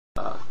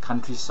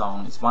country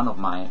song. It's one of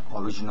my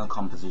original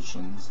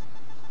compositions.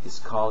 It's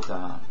called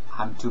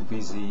I'm Too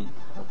Busy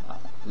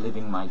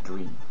Living My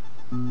Dream.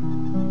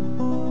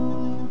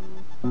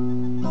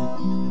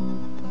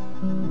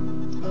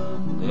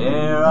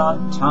 There are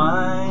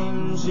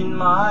times in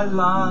my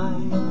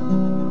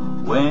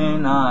life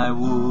when I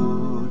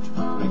would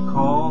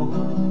recall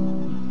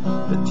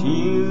the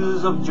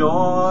tears of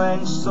joy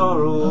and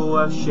sorrow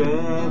I've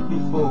shed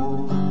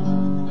before.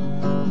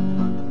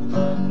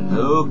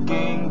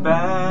 Looking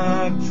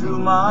back through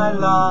my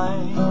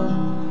life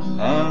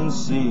and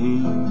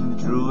seeing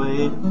through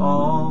it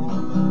all,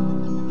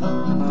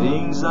 the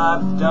things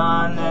I've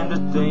done and the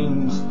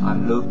things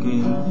I'm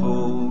looking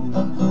for.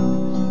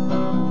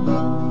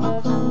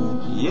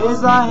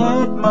 Yes, I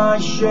had my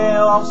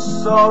share of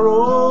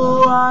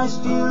sorrow, I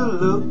still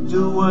look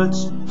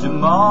towards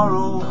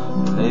tomorrow,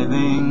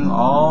 leaving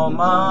all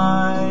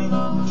my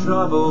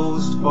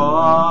troubles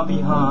far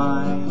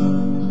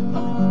behind.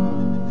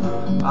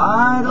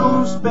 I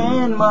don't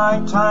spend my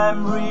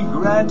time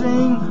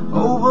regretting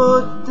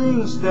over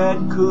things that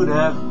could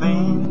have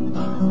been.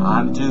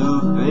 I'm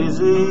too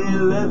busy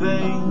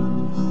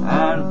living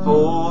and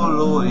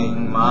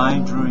following my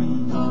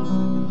dream.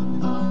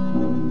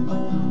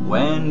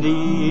 When the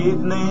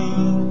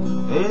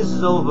evening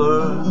is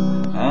over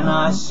and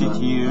I sit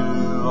here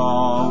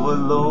all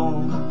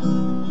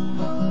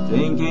alone,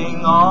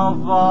 thinking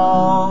of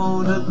all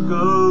the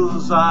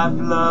girls I've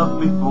loved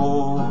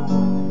before.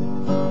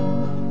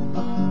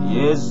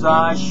 Yes,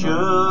 I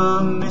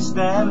sure miss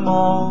them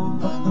all,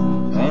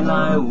 and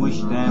I wish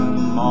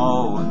them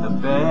all the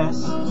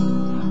best.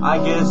 I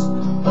guess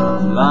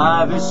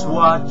life is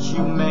what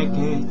you make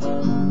it,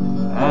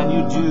 and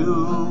you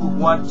do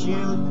what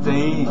you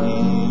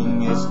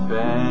think is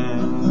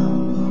best.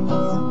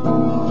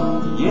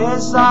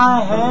 Yes,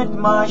 I had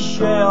my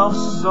share of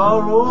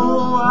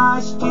sorrow, I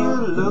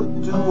still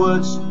look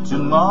towards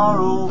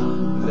tomorrow,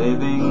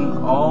 leaving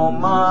all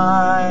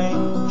my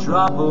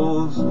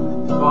troubles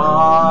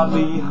far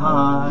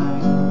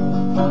behind.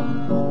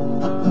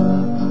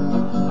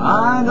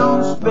 I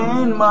don't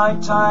spend my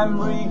time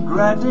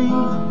regretting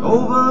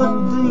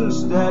over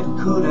things that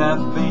could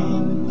have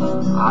been.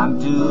 I'm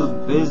too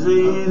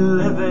busy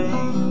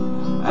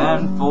living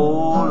and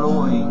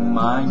following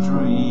my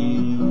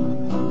dream.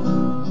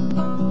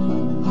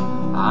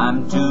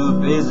 I'm too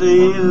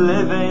busy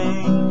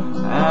living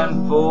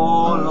and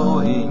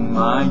following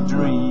my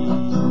dream.